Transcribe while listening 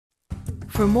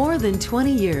For more than 20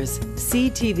 years,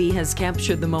 CTV has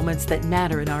captured the moments that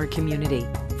matter in our community.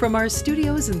 From our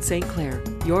studios in St. Clair,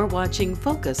 you're watching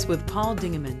Focus with Paul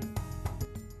Dingeman.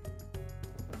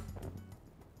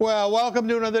 Well, welcome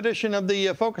to another edition of the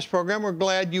Focus program. We're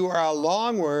glad you are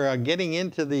along. We're getting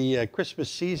into the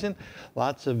Christmas season.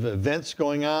 Lots of events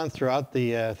going on throughout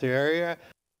the area.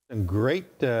 Some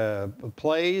great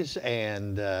plays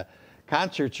and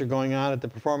concerts are going on at the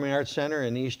Performing Arts Center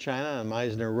in East China on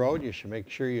Meisner Road. You should make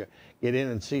sure you get in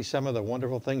and see some of the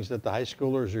wonderful things that the high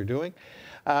schoolers are doing.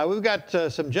 We've got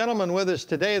some gentlemen with us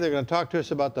today. They're going to talk to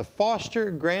us about the Foster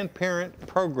Grandparent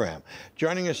Program.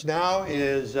 Joining us now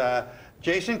is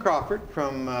Jason Crawford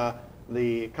from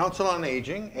the Council on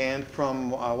Aging, and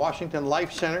from Washington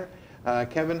Life Center,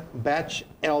 Kevin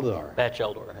Batcheldor.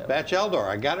 Batcheldor. Yeah. Batcheldor,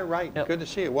 I got it right. Yep. Good to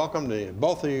see you. Welcome to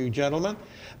both of you gentlemen.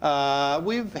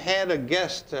 We've had a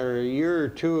guest a year or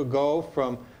two ago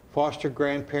from Foster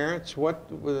Grandparents. It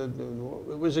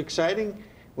was exciting.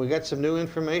 We got some new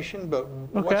information, but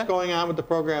what's going on with the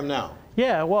program now?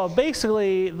 Yeah, well,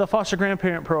 basically, the Foster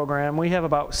Grandparent Program, we have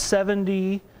about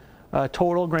 70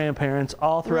 total grandparents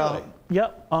all throughout. Really?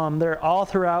 Yep, they're all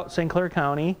throughout St. Clair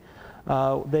County.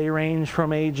 They range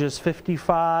from ages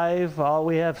 55,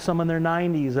 we have some in their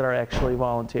 90s that are actually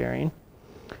volunteering.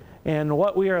 And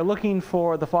what we are looking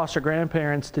for the foster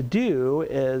grandparents to do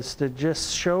is to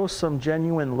just show some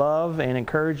genuine love and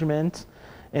encouragement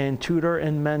and tutor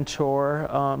and mentor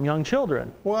young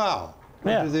children. Wow.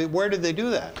 Yeah. Where did they do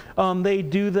that? They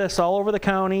do this all over the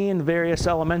county in various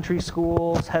elementary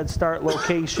schools, Head Start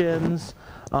locations.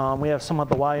 We have some at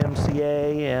the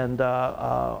YMCA and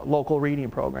local reading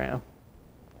program.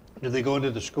 Do they go into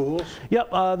the schools?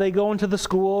 Yep, they go into the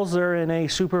schools. They're in a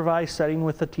supervised setting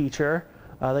with the teacher.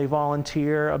 They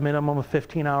volunteer a minimum of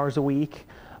 15 hours a week.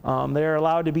 They're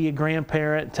allowed to be a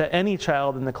grandparent to any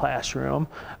child in the classroom,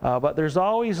 but there's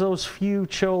always those few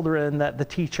children that the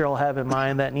teacher will have in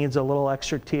mind that needs a little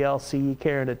extra TLC,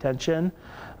 care and attention.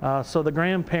 So the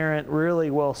grandparent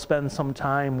really will spend some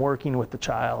time working with the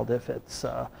child, if it's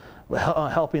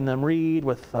helping them read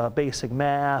with basic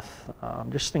math,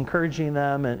 just encouraging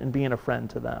them and being a friend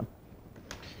to them.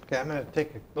 Okay, I'm going to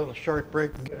take a little short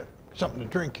break and get something to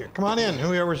drink here. Come on in,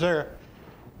 whoever's there.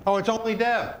 Oh, it's only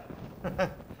Deb.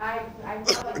 I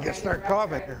can start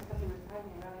coughing here.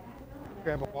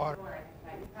 Grab a water.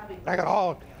 I got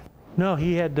all. No,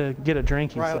 he had to get a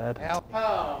drink, he said.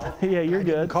 Oh. Yeah, you're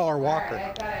good. Call her Walker. Right,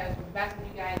 I thought I was backing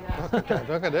you guys up.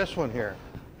 Look at this one here.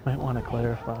 Might want to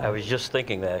clarify. I was just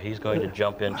thinking that he's going to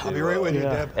jump into. I'll be right with you,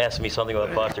 Deb. Ask me something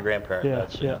about foster grandparent.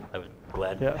 I was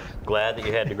glad that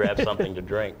you had to grab something to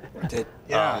drink.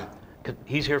 Yeah. 'Cause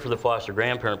he's here for the foster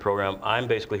grandparent program. I'm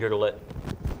basically here to let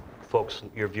folks,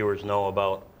 your viewers, know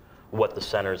about what the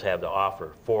centers have to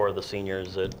offer for the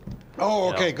seniors that.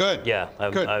 Oh, okay, good. Yeah,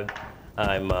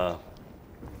 I'm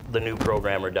the new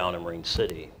programmer down in Marine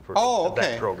City for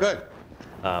that program.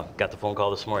 Good. Got the phone call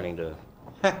this morning to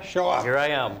show up. Here I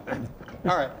am.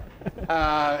 All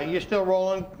right. You still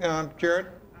rolling, Jared?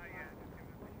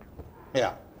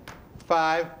 Yeah.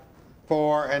 5,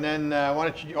 4, and then why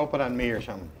don't you open on me or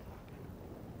something?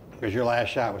 Because your last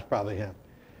shot was probably him.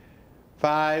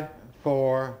 5,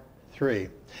 4, 3.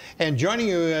 And joining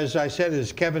you, as I said,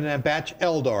 is Kevin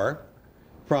Batcheldor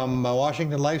from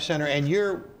Washington Life Center, and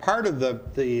you're part of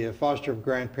the Foster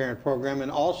Grandparent Program,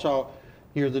 and also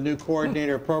you're the new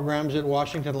coordinator of programs at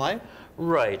Washington Life?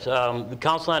 Right. The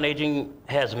Council on Aging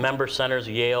has member centers,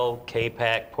 Yale,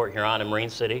 KPAC, Port Huron, and Marine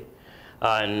City.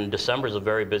 And December is a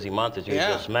very busy month, as you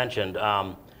just mentioned.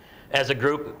 As a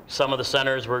group, some of the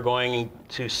centers, we're going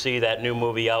to see that new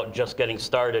movie out, Just Getting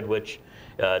Started, which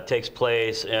takes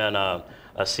place in a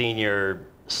senior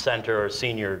center or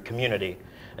senior community,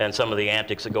 and some of the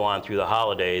antics that go on through the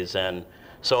holidays. And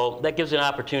so that gives an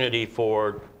opportunity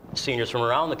for seniors from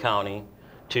around the county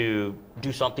to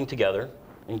do something together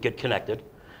and get connected.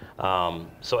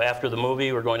 So after the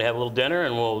movie, we're going to have a little dinner,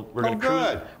 and we're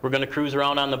going to cruise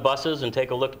around on the buses and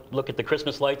take a look at the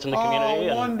Christmas lights in the community.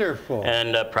 Oh, wonderful!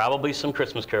 And probably some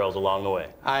Christmas carols along the way.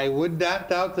 I would not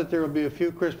doubt that there will be a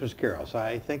few Christmas carols.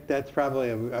 I think that's probably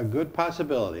a good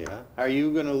possibility. Huh? Are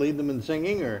you going to lead them in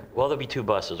singing, or? Well, there'll be 2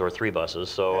 buses or 3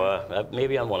 buses, so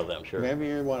maybe on one of them. Sure. Maybe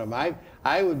you're one of them.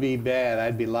 I would be bad.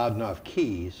 I'd be loud enough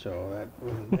key, so that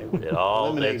wouldn't.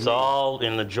 It's all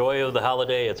in the joy of the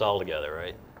holiday. It's all together,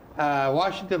 right?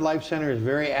 Washington Life Center is a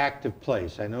very active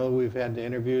place. I know we've had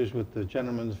interviews with the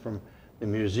gentlemen from the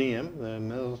museum, the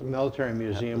military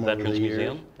museum over the years.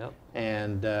 Museum. Yep.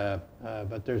 And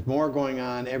but there's more going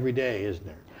on every day, isn't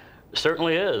there?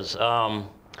 Certainly is.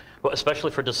 Well,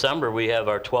 especially for December, we have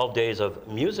our 12 days of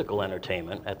musical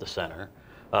entertainment at the center,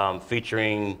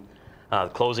 featuring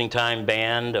Closing time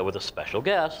band with a special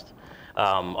guest.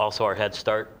 Also our Head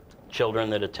Start children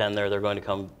that attend there, they're going to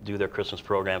come do their Christmas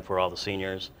program for all the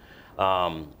seniors.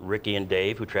 Ricky and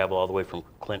Dave, who travel all the way from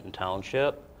Clinton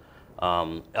Township.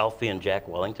 Elfie and Jack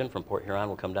Wellington from Port Huron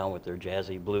will come down with their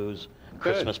jazzy blues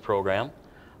Christmas program.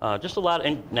 Just a lot,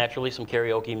 and naturally some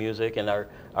karaoke music, and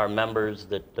our members,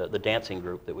 that the dancing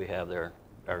group that we have there,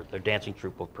 their dancing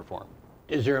troupe will perform.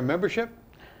 Is there a membership?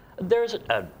 There's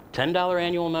a $10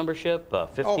 annual membership,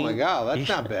 15. Oh my God, that's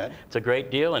not bad. It's a great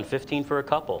deal, and 15 for a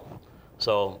couple.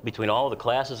 So between all of the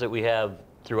classes that we have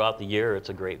throughout the year, it's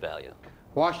a great value.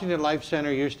 Washington Life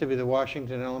Center used to be the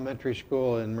Washington Elementary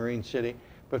School in Marine City,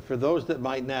 but for those that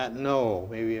might not know,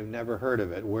 maybe have never heard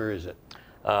of it, where is it?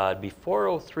 It'd be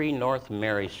 403 North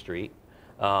Mary Street.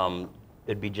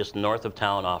 It'd be just north of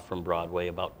town off from Broadway,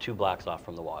 about 2 blocks off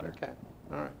from the water. Okay,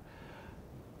 all right.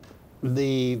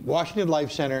 The Washington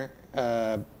Life Center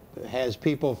has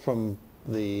people from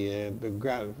the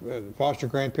foster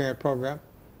grandparent program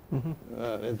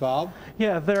involved?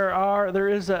 Yeah, there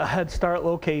is a Head Start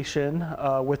location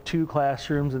with 2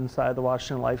 classrooms inside the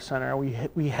Washington Life Center.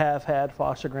 We have had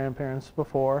foster grandparents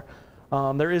before.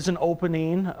 There is an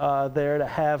opening there to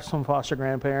have some foster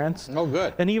grandparents. Oh,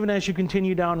 good. And even as you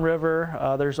continue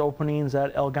downriver, there's openings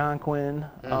at Algonquin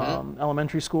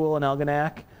Elementary School in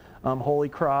Algonac, Holy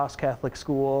Cross Catholic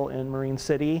School in Marine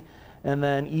City, and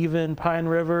then even Pine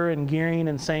River and Gearing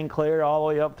and St. Clair, all the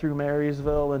way up through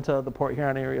Marysville into the Port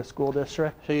Huron Area School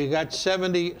District. So you got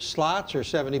 70 slots or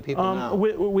 70 people now?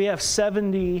 We have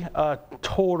 70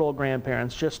 total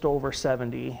grandparents, just over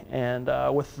 70. And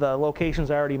with the locations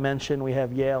I already mentioned, we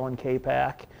have Yale and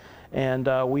K-PAC. And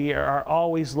we are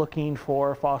always looking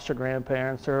for foster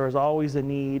grandparents. There is always a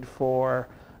need for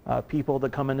people to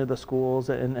come into the schools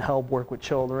and help work with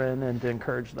children and to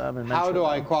encourage them. And how do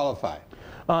I qualify?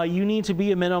 You need to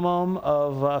be a minimum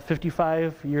of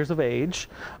 55 years of age,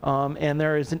 and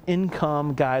there is an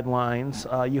income guidelines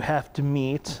you have to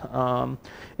meet.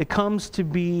 It comes to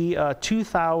be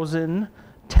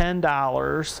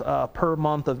 $2,010 per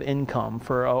month of income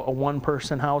for a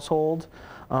one-person household,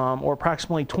 or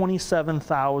approximately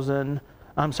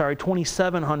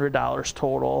 $2,700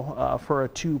 total for a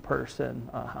 2-person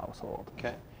household.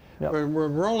 Okay. Yep. We're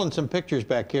rolling some pictures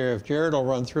back here. If Jared will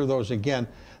run through those again.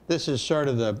 This is sort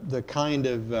of the kind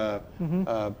of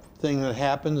thing that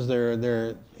happens.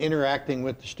 They're interacting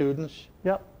with the students.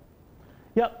 Yep.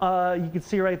 Yep. You can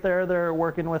see right there, they're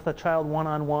working with a child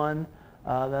one-on-one.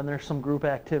 Then there's some group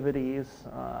activities.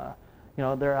 You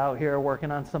know, they're out here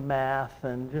working on some math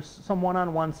and just some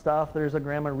one-on-one stuff. There's a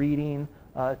grandma reading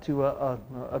to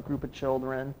a group of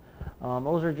children.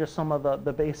 Those are just some of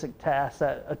the basic tasks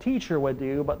that a teacher would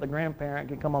do, but the grandparent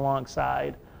can come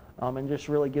alongside and just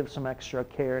really give some extra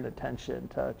care and attention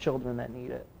to children that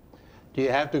need it. Do you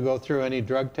have to go through any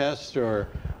drug tests or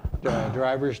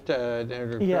driver's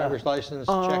license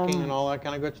checking and all that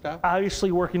kind of good stuff?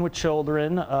 Obviously, working with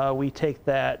children, we take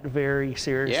that very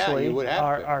seriously. Yeah, you would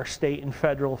have to. Our state and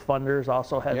federal funders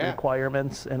also have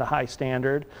requirements and a high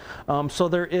standard. So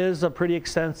there is a pretty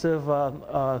extensive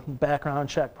background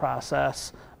check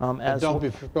process. Don't be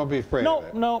afraid of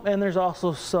it. No, and there's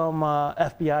also some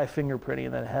FBI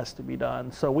fingerprinting that has to be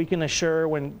done. So we can assure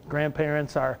when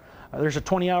grandparents are, there's a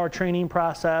 20-hour training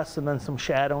process and then some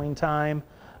shadowing time.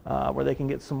 Where they can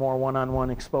get some more one-on-one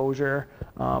exposure,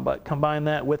 but combine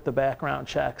that with the background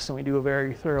checks, and we do a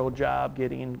very thorough job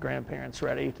getting grandparents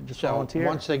ready to just volunteer.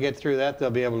 Once they get through that, they'll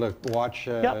be able to watch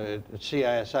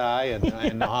CSI and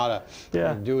know how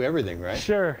to do everything, right?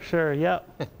 Sure, yep.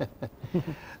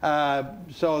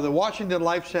 So the Washington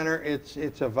Life Center,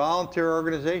 it's a volunteer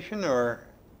organization, or?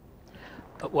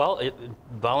 Well,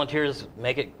 volunteers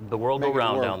make the world go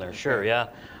round down there. Sure, yeah.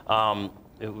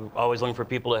 We're always looking for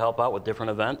people to help out with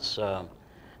different events.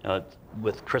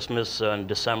 With Christmas and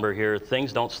December here,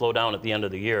 things don't slow down at the end of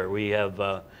the year.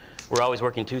 We're always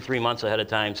working 2-3 months ahead of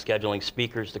time, scheduling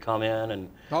speakers to come in and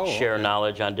share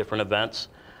knowledge on different events.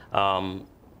 You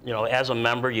know, as a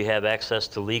member, you have access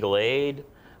to legal aid.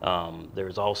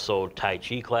 There's also Tai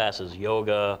Chi classes,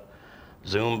 yoga,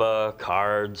 Zumba,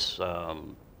 cards,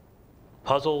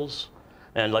 puzzles.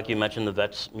 And like you mentioned, the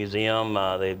Vets Museum,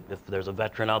 if there's a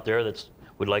veteran out there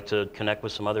would like to connect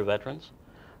with some other veterans.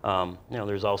 You know,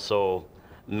 there's also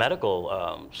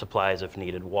medical supplies if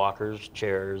needed, walkers,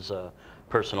 chairs,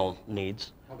 personal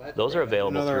needs. Those are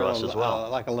available through us as well.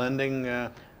 Like a lending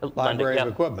library of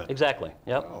equipment. Exactly,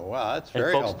 yep. Oh, wow, that's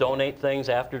very helpful. And helpful. folks donate things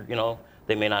after, you know,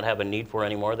 they may not have a need for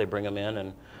anymore. They bring them in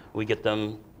and we get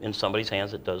them in somebody's hands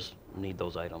that does need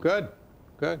those items. Good,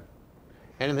 good.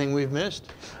 Anything we've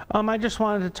missed? I just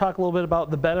wanted to talk a little bit about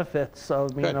the benefits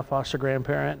of being a foster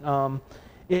grandparent.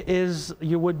 It is,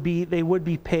 they would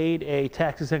be paid a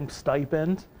tax-exempt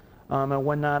stipend. It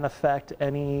would not affect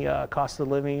any cost of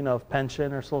living of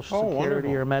pension or Social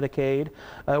Security or Medicaid.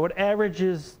 It would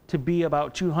averages to be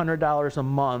about $200 a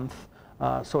month,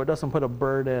 so it doesn't put a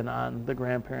burden on the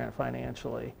grandparent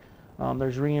financially.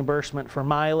 There's reimbursement for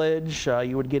mileage.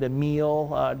 You would get a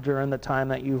meal during the time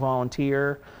that you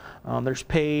volunteer. There's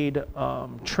paid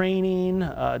training,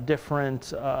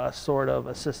 different sort of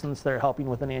assistance that are helping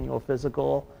with an annual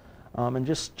physical. And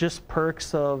just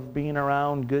perks of being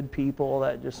around good people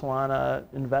that just want to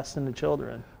invest in the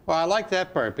children. Well, I like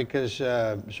that part because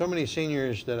so many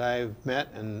seniors that I've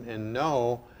met and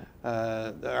know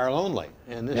are lonely,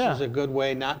 and this is a good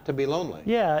way not to be lonely.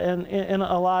 Yeah, and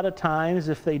a lot of times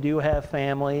if they do have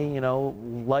family, you know,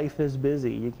 life is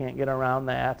busy. You can't get around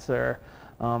that, or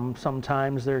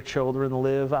sometimes their children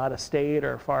live out of state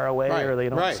or far away, or they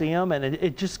don't see them, and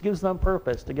it just gives them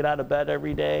purpose to get out of bed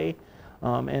every day.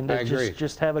 And to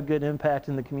just have a good impact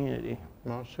in the community.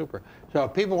 Well, super. So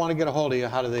if people want to get a hold of you,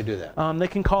 how do they do that? They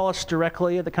can call us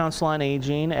directly at the Council on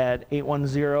Aging at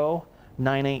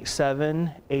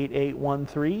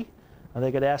 810-987-8813.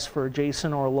 They could ask for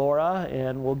Jason or Laura,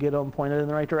 and we'll get them pointed in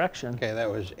the right direction. Okay, that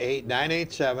was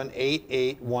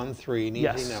 987-8813, an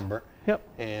easy number. Yep.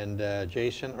 And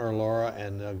Jason or Laura,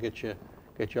 and they'll get you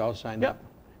all signed up.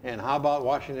 And how about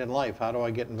Washington Life? How do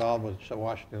I get involved with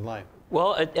Washington Life?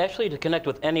 Well, actually, to connect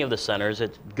with any of the centers, a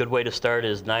good way to start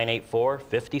is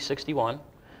 984-5061.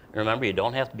 Remember, you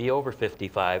don't have to be over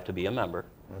 55 to be a member.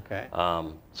 Okay.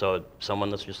 So someone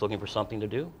that's just looking for something to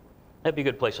do, that'd be a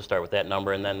good place to start with that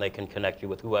number, and then they can connect you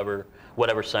with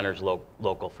whatever center's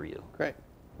local for you. Great.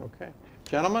 Okay.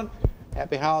 Gentlemen,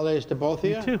 happy holidays to both of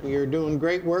you. You too. You're doing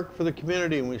great work for the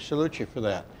community, and we salute you for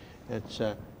that. It's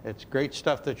great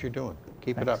stuff that you're doing.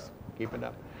 Keep it up. Keep it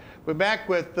up. We're back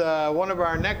with one of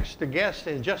our next guests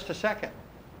in just a second.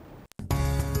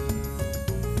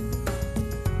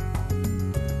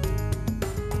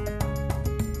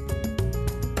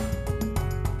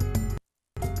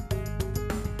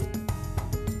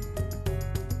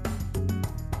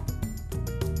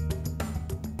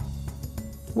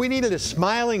 We needed a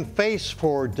smiling face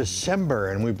for December,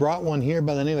 and we brought one here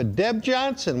by the name of Deb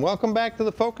Johnson. Welcome back to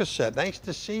the Focus Set. Nice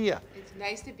to see you. It's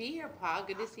nice to be here, Paul.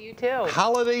 Good to see you too.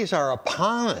 Holidays are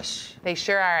upon us. They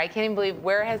sure are. I can't even believe,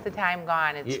 where has the time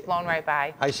gone? It's flown right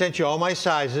by. I sent you all my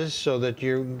sizes so that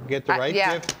you get the right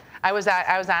gift. I was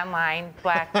online,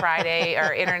 Black Friday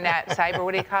or Internet, Cyber,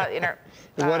 what do you call it?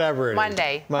 Whatever it is.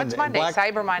 Monday. What's Monday?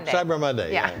 Cyber Monday. Cyber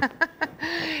Monday, yeah.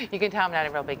 You can tell I'm not a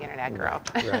real big Internet girl.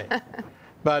 Right.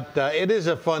 But it is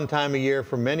a fun time of year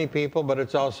for many people, but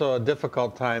it's also a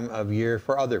difficult time of year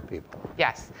for other people.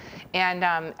 Yes. And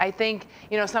I think,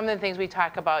 some of the things we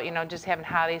talk about, just having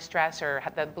holiday stress or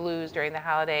the blues during the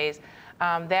holidays,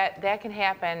 that can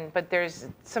happen, but there's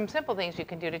some simple things you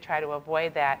can do to try to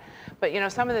avoid that. But,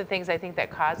 some of the things I think that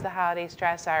cause the holiday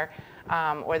stress are,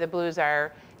 or the blues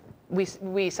are,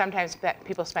 we sometimes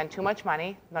people spend too much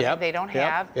money that they don't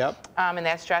have, and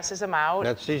that stresses them out.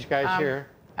 That's these guys here.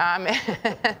 And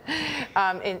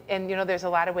there's a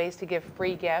lot of ways to give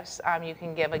free gifts. You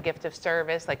can give a gift of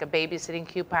service, like a babysitting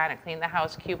coupon, a clean the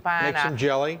house coupon. Make some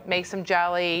jelly. Make some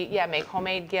jelly. Yeah, make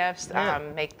homemade gifts.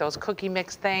 Make those cookie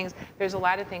mix things. There's a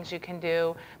lot of things you can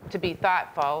do to be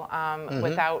thoughtful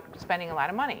without spending a lot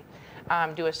of money.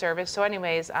 Do a service. So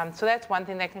anyways, so that's one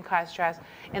thing that can cause stress.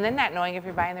 And then not knowing if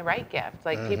you're buying the right gift.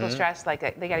 Like people stress like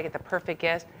they got to get the perfect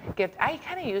gift. I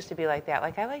kind of used to be like that.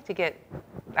 Like I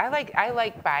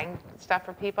like buying stuff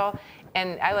for people,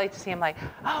 and I like to see them like,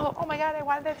 oh my God, I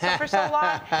wanted that stuff for so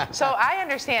long. So I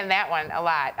understand that one a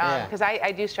lot because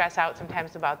I do stress out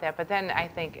sometimes about that. But then I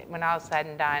think when all is said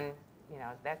and done,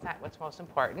 that's not what's most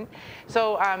important.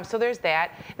 So so there's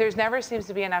that. There's never seems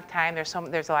to be enough time. There's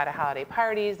a lot of holiday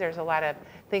parties. There's a lot of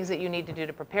things that you need to do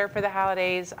to prepare for the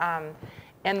holidays.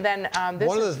 And then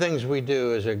one of the things we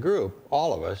do as a group,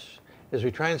 all of us, is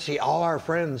we try and see all our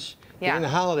friends during the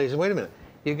holidays. And wait a minute,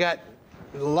 you got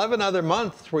 11 other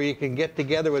months where you can get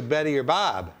together with Betty or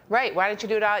Bob. Right. Why don't you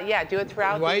do it all? Yeah, do it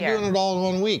throughout the year. Why are you doing it all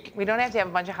in 1 week? We don't have to have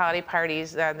a bunch of holiday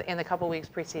parties in the couple weeks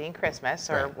preceding Christmas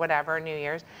or whatever, New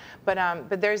Year's. But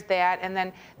there's that, and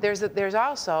then there's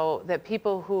also that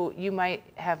people who you might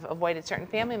have avoided certain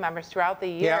family members throughout the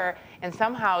year, and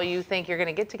somehow you think you're going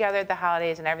to get together at the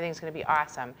holidays and everything's going to be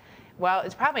awesome. Well,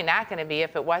 it's probably not going to be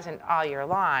if it wasn't all year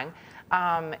long.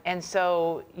 And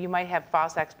so you might have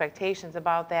false expectations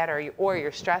about that, or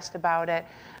you're stressed about it.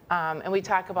 And we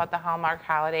talk about the Hallmark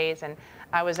holidays, and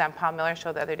I was on Paul Miller's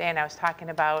show the other day, and I was talking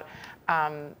about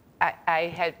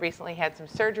I had recently had some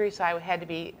surgery, so I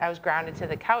was grounded to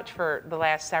the couch for the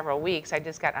last several weeks. I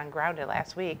just got ungrounded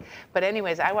last week. But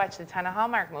anyways, I watched a ton of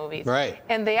Hallmark movies. Right.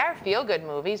 And they are feel-good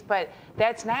movies, but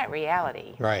that's not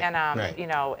reality. Right. And right. you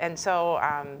know, and so.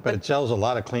 But it sells a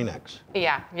lot of Kleenex.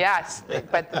 Yeah. Yes.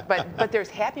 but there's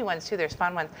happy ones too. There's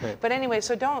fun ones. Right. But anyway,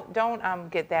 so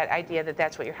don't get that idea that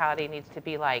that's what your holiday needs to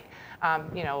be like.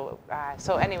 You know.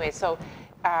 So anyway, so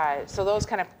those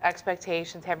kind of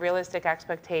expectations, have realistic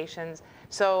expectations.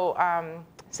 So,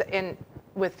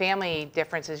 with family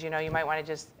differences, you know, you might want to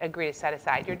just agree to set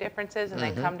aside your differences and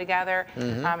then come together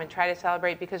and try to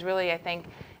celebrate, because really I think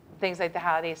things like the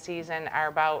holiday season are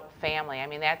about family. I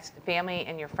mean, that's family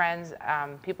and your friends,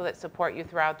 people that support you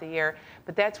throughout the year,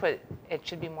 but that's what it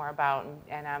should be more about,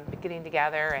 and getting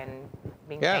together and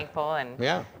being thankful and,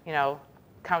 you know,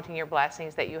 counting your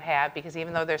blessings that you have, because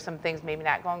even though there's some things maybe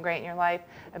not going great in your life,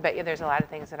 I bet you there's a lot of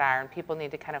things that are, and people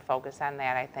need to kind of focus on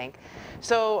that, I think.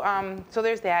 So so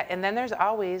there's that, and then there's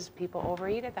always people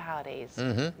overeat at the holidays,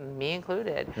 me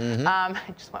included. I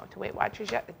just went to Weight Watchers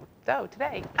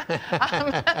today.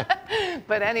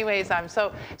 But anyways,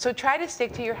 so try to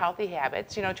stick to your healthy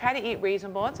habits. You know, try to eat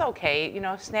reasonable. It's okay. You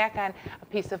know, snack on a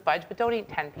piece of fudge, but don't eat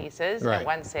 10 pieces in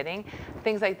one sitting.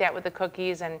 Things like that with the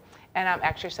cookies, and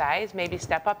exercise. Maybe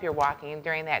step up your walking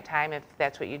during that time if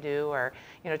that's what you do, or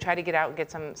you know, try to get out and get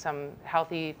some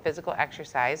healthy physical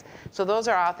exercise. So those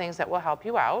are all things that will help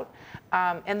you out.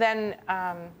 And then.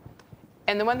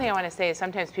 And the one thing I want to say is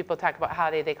sometimes people talk about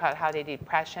holiday, they call it holiday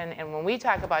depression. And when we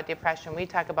talk about depression, we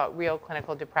talk about real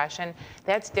clinical depression.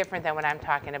 That's different than what I'm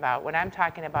talking about. What I'm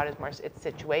talking about is more, it's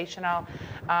situational.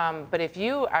 But if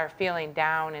you are feeling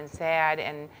down and sad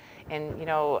and you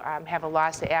know, have a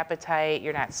loss of appetite,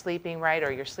 you're not sleeping right,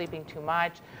 or you're sleeping too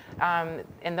much, and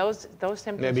those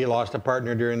symptoms. Maybe you lost a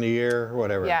partner during the year, or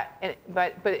whatever. Yeah,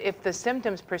 but if the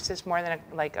symptoms persist more than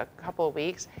like a couple of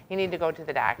weeks, you need to go to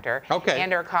the doctor.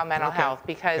 And or call mental health,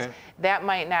 because that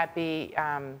might not be.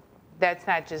 That's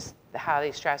not just the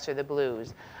holiday stress or the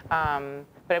blues.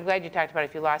 But I'm glad you talked about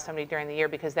if you lost somebody during the year,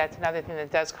 because that's another thing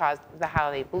that does cause the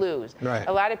holiday blues. Right.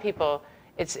 A lot of people.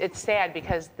 It's sad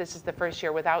because this is the first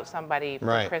year without somebody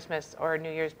for Christmas or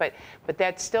New Year's, but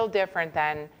that's still different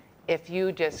than if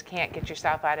you just can't get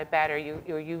yourself out of bed, or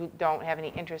you don't have any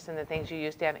interest in the things you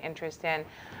used to have interest in,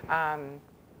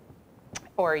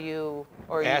 or you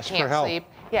can't sleep.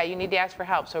 Yeah, you need to ask for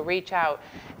help. So reach out.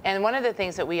 And one of the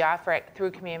things that we offer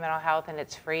through Community Mental Health, and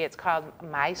it's free, it's called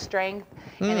My Strength,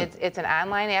 and it's an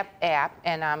online app.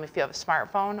 And if you have a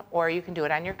smartphone, or you can do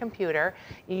it on your computer,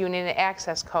 you need an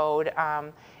access code.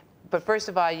 But first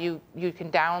of all, you can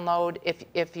download,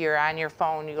 if you're on your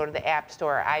phone, you go to the App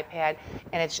Store or iPad,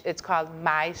 and it's called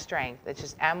My Strength. It's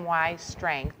just MY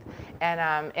Strength,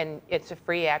 and it's a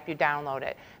free app. You download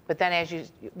it. But then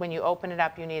when you open it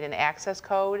up, you need an access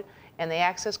code, and the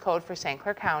access code for St.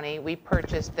 Clair County, we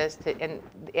purchased this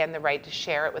and the right to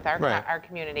share it with our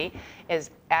community,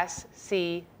 is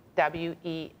SCWELL.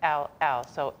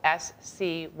 So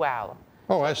SC Well.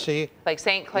 Oh, SC. Like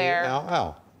St. Clair.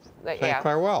 ELL. St.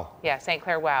 Clair Well. Yeah, St.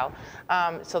 Clair Well.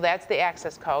 So that's the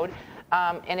access code.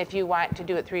 And if you want to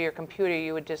do it through your computer,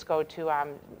 you would just go to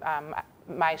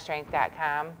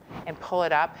mystrength.com and pull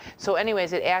it up. So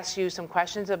anyways, it asks you some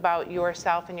questions about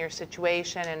yourself and your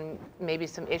situation, and maybe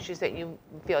some issues that you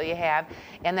feel you have.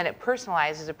 And then it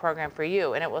personalizes a program for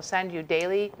you. And it will send you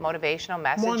daily motivational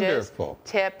messages,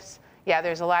 tips. Yeah,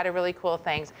 there's a lot of really cool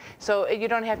things. So you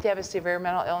don't have to have a severe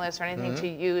mental illness or anything to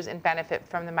use and benefit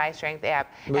from the My Strength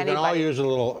app. We can all use a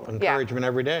little encouragement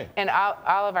every day. And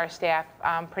all of our staff,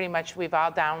 pretty much, we've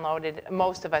all downloaded.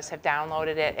 Most of us have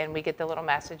downloaded it, and we get the little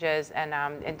messages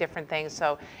and different things.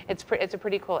 So it's a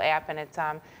pretty cool app, and it's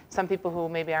some people who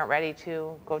maybe aren't ready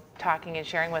to go talking and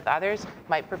sharing with others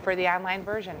might prefer the online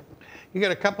version. You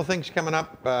got a couple things coming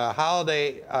up.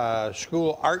 Holiday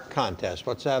school art contest.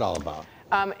 What's that all about?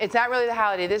 It's not really the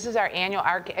holiday. This is our annual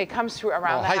art. It comes through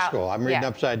around the high school. I'm reading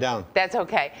upside down. That's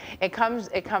okay. It comes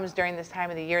during this time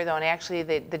of the year, though, and actually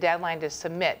the deadline to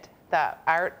submit the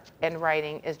art and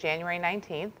writing is January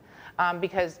 19th,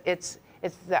 because it's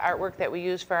the artwork that we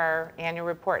use for our annual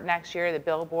report next year, the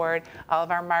billboard, all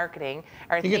of our marketing.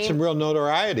 You get some real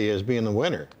notoriety as being the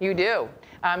winner. You do.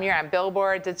 You're on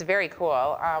billboards. It's very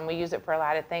cool. We use it for a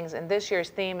lot of things. And this year's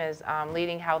theme is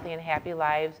leading healthy and happy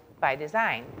lives by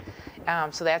design.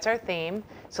 So that's our theme.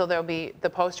 So there'll be the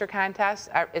poster contest.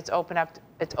 It's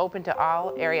open to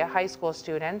all area high school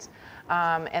students.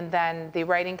 And then the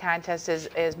writing contest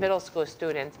is middle school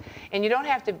students. And you don't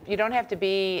have to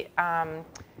be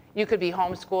You could be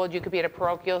homeschooled, you could be at a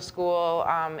parochial school.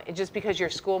 Just because your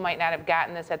school might not have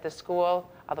gotten this at the school,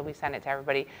 although we send it to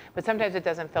everybody, but sometimes it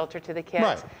doesn't filter to the kids.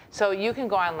 Right. So you can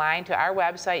go online to our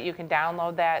website, you can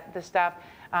download the stuff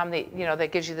that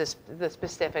gives you the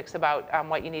specifics about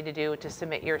what you need to do to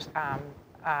submit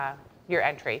your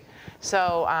entry.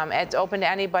 So it's open to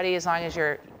anybody as long as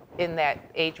you're in that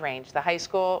age range. The high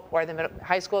school or the middle,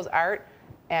 high school is art,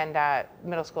 and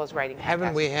middle school is writing.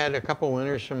 Haven't we had a couple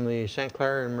winners from the St.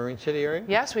 Clair and Marine City area?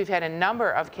 Yes, we've had a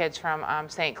number of kids from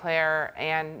St. Clair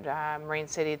and Marine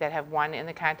City that have won in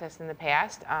the contest in the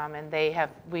past, and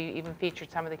we even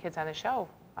featured some of the kids on the show.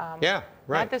 Yeah,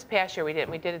 right. Not this past year, we didn't.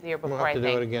 We did it the year before, We'll have I to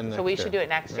think. do it again So we next should year. do it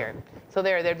next year. So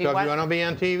there'd be So if one. you want to be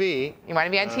on TV, You want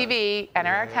to be on TV, enter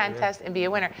our contest, and be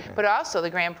a winner. But also the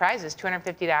grand prize is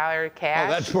 $250 cash.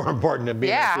 oh, that's more important than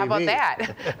being Yeah, on TV. how about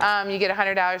that? You get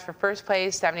 $100 for first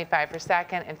place, $75 for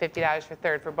second, and $50 for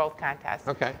third for both contests.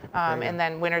 Okay. And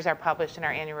then winners are published in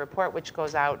our annual report, which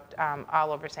goes out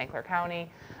all over St. Clair County,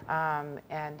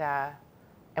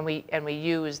 and we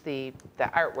use the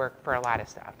artwork for a lot of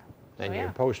stuff. And So, your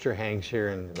yeah. poster hangs here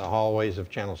in the hallways of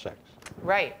Channel 6.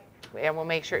 Right, and we'll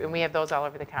make sure, and we have those all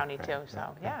over the county too. So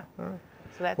yeah, so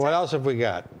that's What it. else have we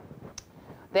got?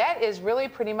 That is really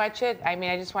pretty much it. I mean,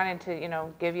 I just wanted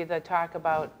to, give you the talk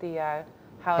about the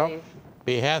holidays.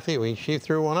 Be happy. She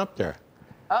threw one up there.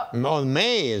 Oh.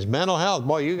 May is mental health.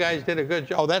 Boy, you guys did a good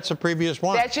job. Oh, that's the previous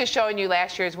one. That's just showing you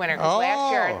last year's winner. Because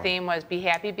last year Oh. our theme was be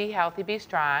happy, be healthy, be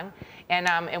strong.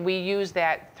 And we use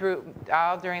that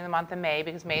all during the month of May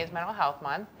because May is mental health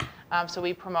month. So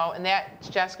we promote, and that's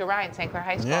Jessica Ryan, St. Clair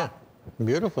High School. Yeah,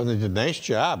 beautiful. They did a nice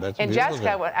job. That's a And beautiful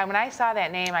Jessica, job. when I saw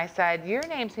that name, I said, your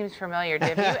name seems familiar.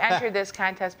 Have you entered this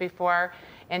contest before?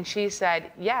 And she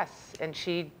said, yes. And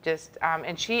she just,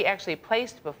 and she actually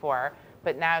placed before,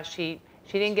 but now she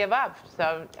didn't give up.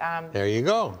 So There you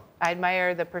go. I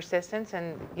admire the persistence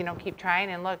and, keep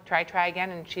trying and look, try again,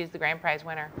 and she's the grand prize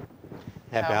winner.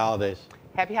 Happy So, holidays.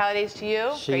 Happy holidays to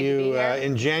you. See Great to be you here.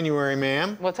 in January,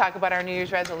 ma'am. We'll talk about our New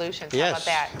Year's resolutions. Yes.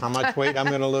 How about How much weight I'm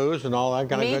going to lose and all that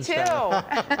kind that? of good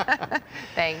stuff. Me too.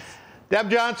 Thanks. Deb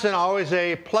Johnson, always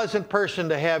a pleasant person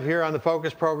to have here on the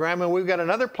Focus program. And we've got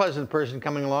another pleasant person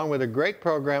coming along with a great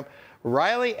program,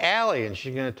 Riley Alley. And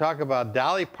she's going to talk about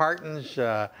Dolly Parton's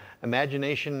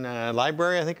Imagination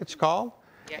Library, I think it's called.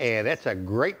 Yes. And that's a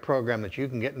great program that you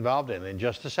can get involved in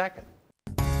just a second.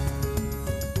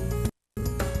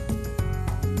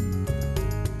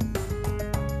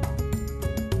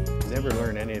 Never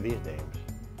learn any of these names.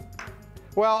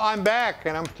 Well, I'm back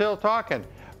and I'm still talking.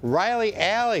 Riley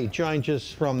Alley joins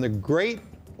us from the Great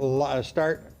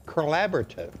Start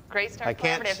Collaborative. Great Start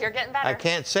Collaborative. You're getting better. I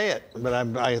can't say it, but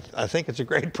I think it's a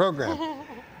great program.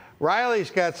 Riley's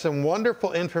got some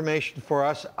wonderful information for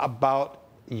us about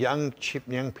young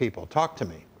people. Talk to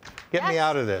me. Get me Yes.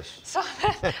 out of this. So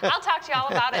I'll talk to you all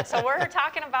about it. So we're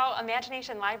talking about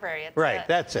Imagination Library. It's Right, a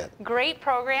that's it. great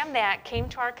program that came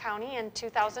to our county in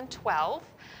 2012.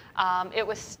 It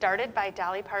was started by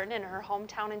Dolly Parton in her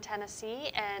hometown in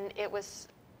Tennessee, and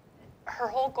her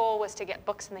whole goal was to get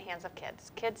books in the hands of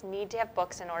kids. Kids need to have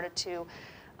books in order to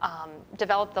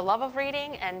develop the love of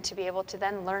reading and to be able to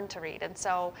then learn to read. And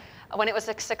so when it was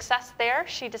a success there,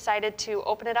 she decided to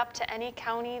open it up to any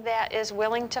county that is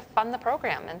willing to fund the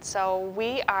program. And so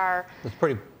we are It's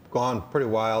gone pretty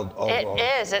wild. It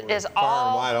is. It is far all-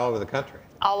 and wide all over the country.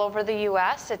 all over the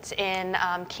U.S. It's in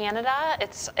Canada.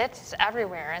 It's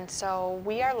everywhere. And so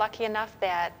we are lucky enough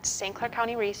that St. Clair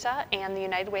County RESA and the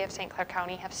United Way of St. Clair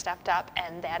County have stepped up,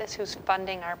 and that is who's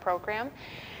funding our program.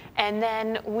 And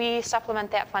then we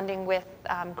supplement that funding with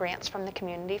grants from the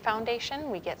Community Foundation.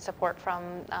 We get support from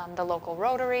the local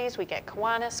Rotaries. We get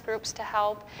Kiwanis groups to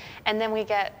help. And then we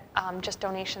get just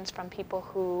donations from people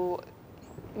who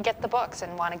get the books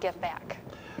and want to give back.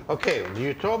 Okay,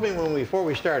 you told me before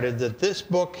we started that this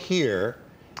book here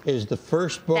is the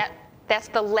first book. That's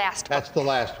the last book. That's the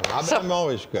last one. I'm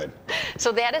always good.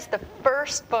 So that is the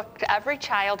first book. Every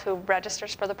child who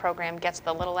registers for the program gets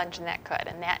The Little Engine That Could.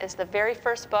 And that is the very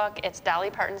first book. It's Dolly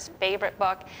Parton's favorite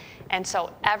book. And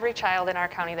so every child in our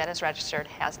county that is registered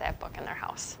has that book in their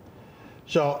house.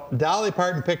 So Dolly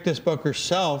Parton picked this book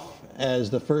herself as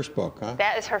the first book, huh?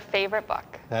 That is her favorite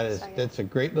book. That's a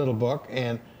great little book.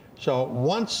 And so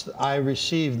once I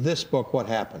receive this book, what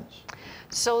happens?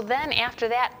 So then after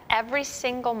that, every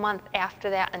single month after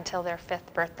that until their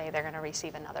 5th birthday, they're going to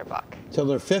receive another book. Till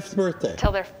their 5th birthday?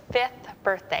 Till their 5th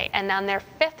birthday. And on their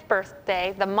 5th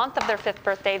birthday, the month of their 5th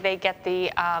birthday, they get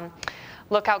the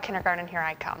Look Out Kindergarten, Here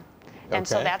I Come. And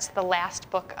so Okay. that's the last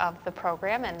book of the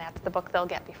program, and that's the book they'll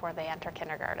get before they enter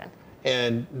kindergarten.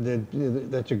 And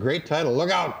that's a great title.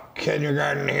 Look out,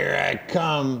 kindergarten, here I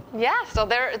come. Yeah, so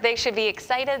they should be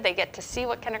excited. They get to see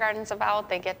what kindergarten's about.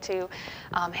 They get to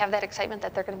have that excitement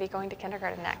that they're going to be going to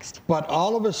kindergarten next. But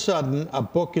all of a sudden, a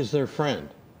book is their friend.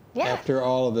 Yes. After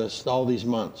all of this, all these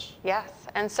months. Yes,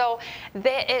 and so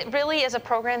it really is a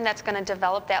program that's going to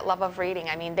develop that love of reading.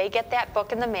 I mean, they get that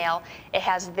book in the mail. It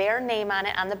has their name on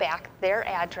it on the back, their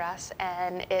address,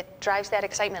 and it drives that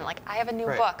excitement. Like, I have a new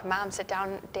book. Mom, sit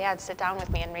down. Dad, sit down with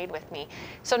me and read with me.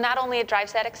 So not only it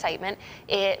drives that excitement,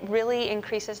 it really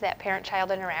increases that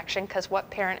parent-child interaction, because what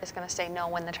parent is going to say no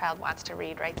when the child wants to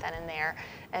read right then and there?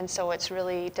 And so it's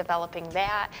really developing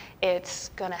that. It's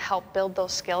going to help build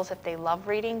those skills. If they love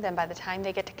reading, then by the time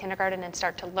they get to kindergarten and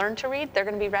start to learn to read, they're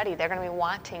going to be ready. They're going to be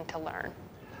wanting to learn.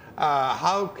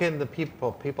 How can the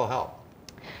people help?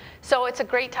 So it's a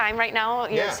great time right now.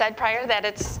 You said prior that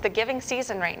it's the giving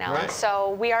season right now. And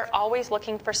so we are always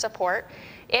looking for support.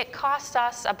 It costs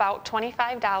us about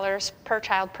 $25 per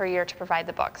child per year to provide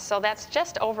the books. So that's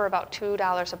just over about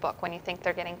 $2 a book when you think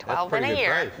they're getting 12 in a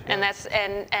year. Price,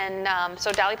 And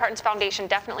so Dolly Parton's Foundation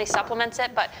definitely supplements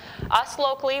it. But us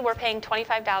locally, we're paying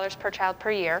 $25 per child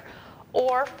per year.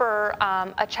 Or for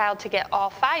a child to get all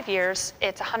 5 years,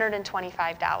 it's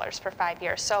 $125 for 5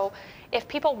 years. So if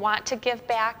people want to give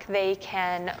back, they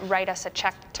can write us a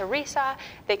check to RISA.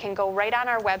 They can go right on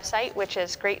our website, which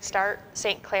is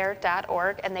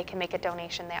greatstartstclair.org, and they can make a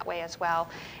donation that way as well,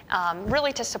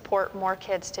 really to support more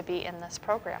kids to be in this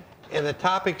program. And the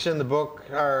topics in the book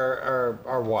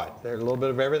are what? They're a little bit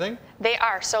of everything? They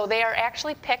are. So they are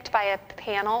actually picked by a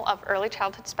panel of early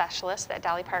childhood specialists that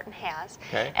Dolly Parton has.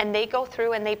 Okay. And they go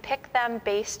through and they pick them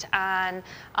based on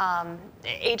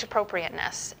age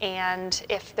appropriateness and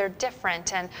if they're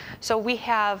different. And so we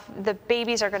have, the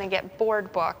babies are going to get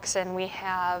board books, and we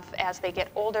have, as they get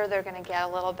older, they're going to get a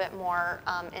little bit more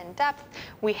in depth.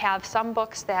 We have some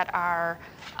books that are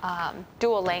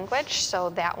dual language,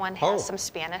 so that one has some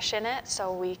Spanish in it,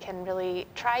 so we can really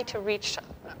try to reach a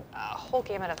whole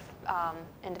gamut of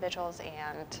individuals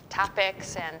and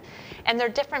topics, and they're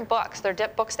different books. They're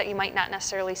books that you might not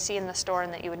necessarily see in the store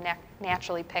and that you would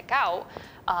naturally pick out.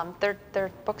 They're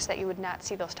books that you would not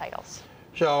see those titles.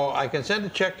 So I can send a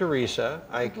check to RISA.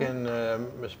 I can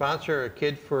sponsor a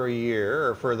kid for a year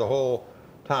or for the whole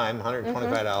time,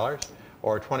 $125,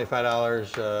 or $25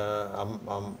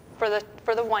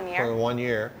 for the 1 year. For the 1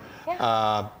 year.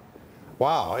 Yeah.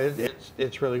 Wow,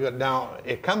 it's really good. Now,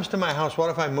 it comes to my house. What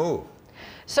if I move?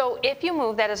 So if you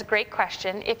move, that is a great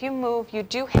question. If you move, you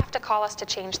do have to call us to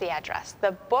change the address.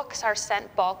 The books are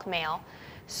sent bulk mail.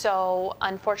 So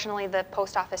unfortunately, the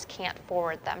post office can't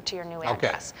forward them to your new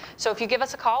address. Okay. So if you give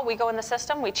us a call, we go in the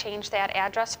system, we change that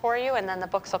address for you, and then the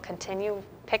books will continue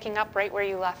picking up right where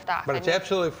you left off. But it's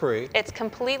absolutely free. It's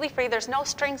completely free. There's no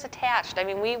strings attached. I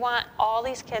mean, we want all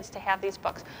these kids to have these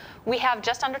books. We have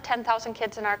just under 10,000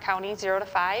 kids in our county, 0 to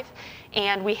 5,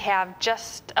 and we have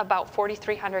just about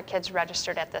 4,300 kids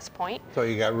registered at this point. So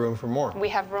you got room for more. We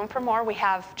have room for more. We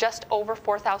have just over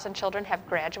 4,000 children have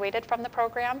graduated from the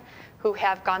program who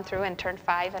have gone through and turned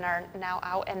 5 and are now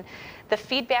out. And the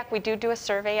feedback, we do a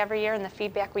survey every year, and the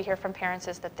feedback we hear from parents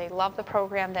is that they love the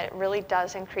program, that it really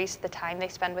does increase the time they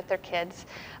spend with their kids.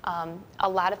 A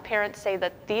lot of parents say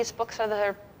that these books are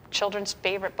their children's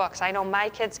favorite books. I know my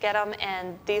kids get them,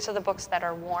 and these are the books that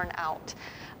are worn out.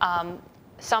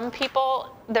 Some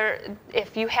people,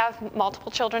 if you have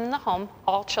multiple children in the home,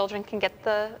 all children can get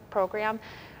the program.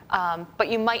 But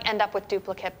you might end up with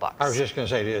duplicate books. I was just going to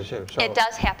say, so it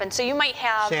does happen. So you might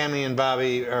have... Sammy and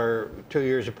Bobby are 2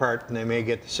 years apart, and they may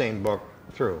get the same book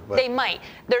through. But they might.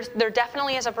 There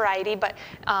definitely is a variety, but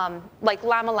like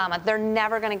Llama Llama, they're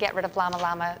never going to get rid of Llama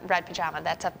Llama Red Pajama.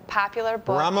 That's a popular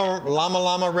book. Llama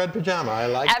Llama Red Pajama, I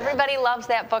like that. Everybody loves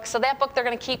that book, so that book they're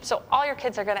going to keep, so all your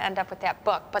kids are going to end up with that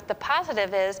book. But the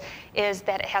positive is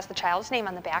that it has the child's name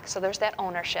on the back, so there's that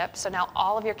ownership, so now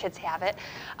all of your kids have it.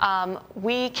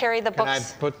 We carry the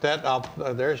books... Can I put that up?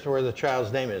 There's where the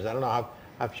child's name is. I don't know how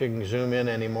you can zoom in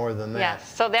any more than that.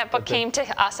 Yes, so that book came to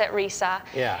us at RISA.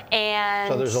 Yeah.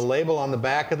 And so there's a label on the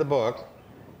back of the book,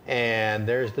 and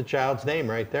there's the child's name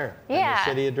right there. Yeah. And the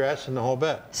city address and the whole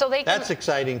bit. So that's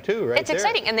exciting too, right? It's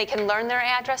exciting, and they can learn their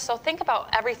address. So think about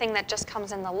everything that just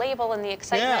comes in the label and the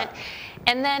excitement. Yeah.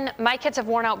 And then my kids have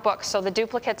worn out books, so the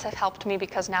duplicates have helped me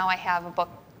because now I have a book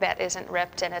that isn't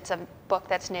ripped, and it's a book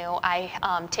that's new. I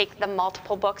take the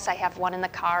multiple books. I have one in the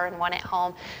car and one at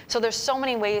home. So there's so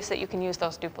many ways that you can use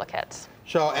those duplicates.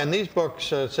 So, and these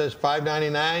books, it says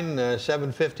 $5.99,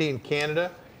 $7.50 in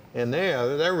Canada, and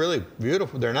they're really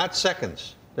beautiful. They're not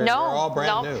seconds. They're all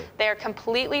brand new. They're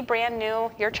completely brand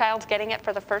new. Your child's getting it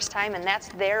for the first time, and that's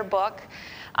their book.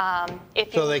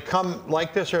 So they come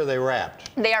like this, or are they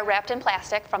wrapped? They are wrapped in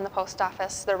plastic from the post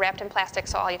office. They're wrapped in plastic,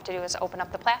 so all you have to do is open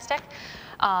up the plastic.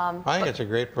 I think it's a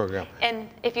great program. And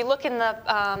if you look in the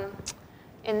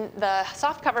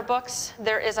softcover books,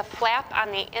 there is a flap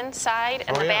on the inside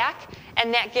and the back,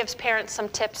 and that gives parents some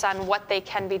tips on what they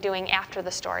can be doing after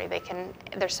the story.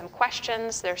 There's some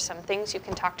questions, there's some things you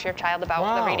can talk to your child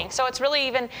about the reading. So it's really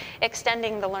even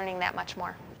extending the learning that much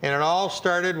more. And it all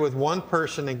started with one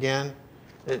person again.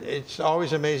 It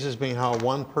always amazes me how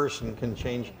one person can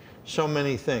change so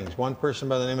many things. One person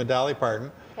by the name of Dolly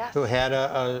Parton, who had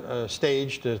a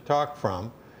stage to talk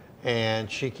from,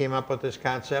 and she came up with this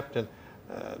concept. And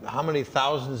how many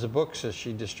thousands of books has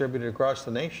she distributed across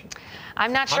the nation?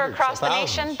 I'm not sure across the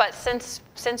nation, but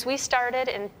since we started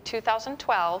in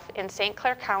 2012 in St.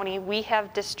 Clair County, we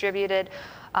have distributed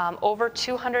over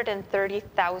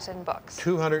 230,000 books.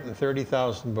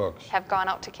 230,000 books have gone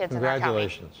out to kids in our county.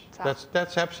 Congratulations.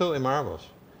 That's absolutely marvelous.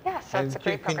 Yes, that's a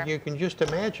great program. You can just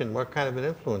imagine what kind of an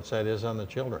influence that is on the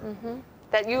children.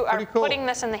 That you are putting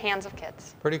this in the hands of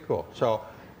kids. Pretty cool. So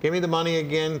give me the money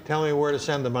again. Tell me where to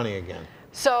send the money again.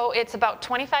 So it's about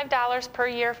 $25 per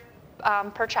year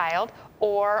per child,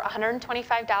 or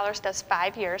 $125 does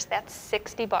 5 years. That's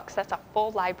 60 books. That's a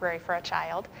full library for a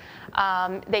child.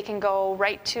 They can go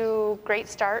right to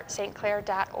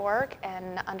greatstart.stclair.org,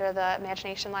 and under the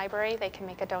Imagination Library, they can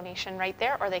make a donation right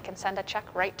there, or they can send a check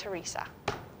right to RISA.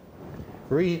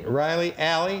 Riley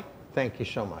Alley, thank you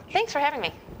so much. Thanks for having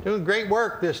me. Doing great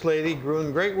work, this lady,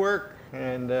 doing great work,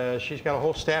 and she's got a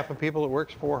whole staff of people that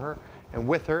works for her and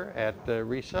with her at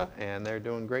RISA, and they're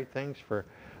doing great things for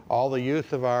all the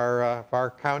youth of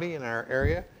our county and our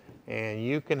area, and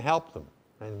you can help them,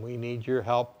 and we need your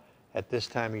help at this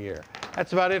time of year.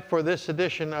 That's about it for this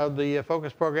edition of the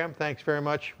Focus program. Thanks very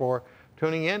much for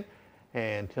tuning in,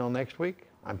 and until next week,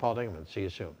 I'm Paul Dingeman. See you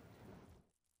soon.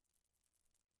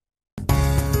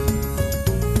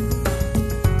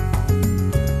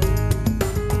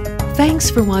 Thanks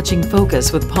for watching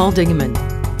Focus with Paul Dingeman.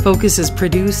 Focus is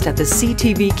produced at the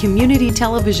CTV Community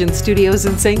Television Studios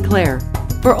in St. Clair.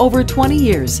 For over 20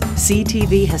 years,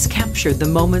 CTV has captured the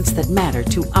moments that matter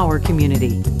to our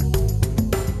community.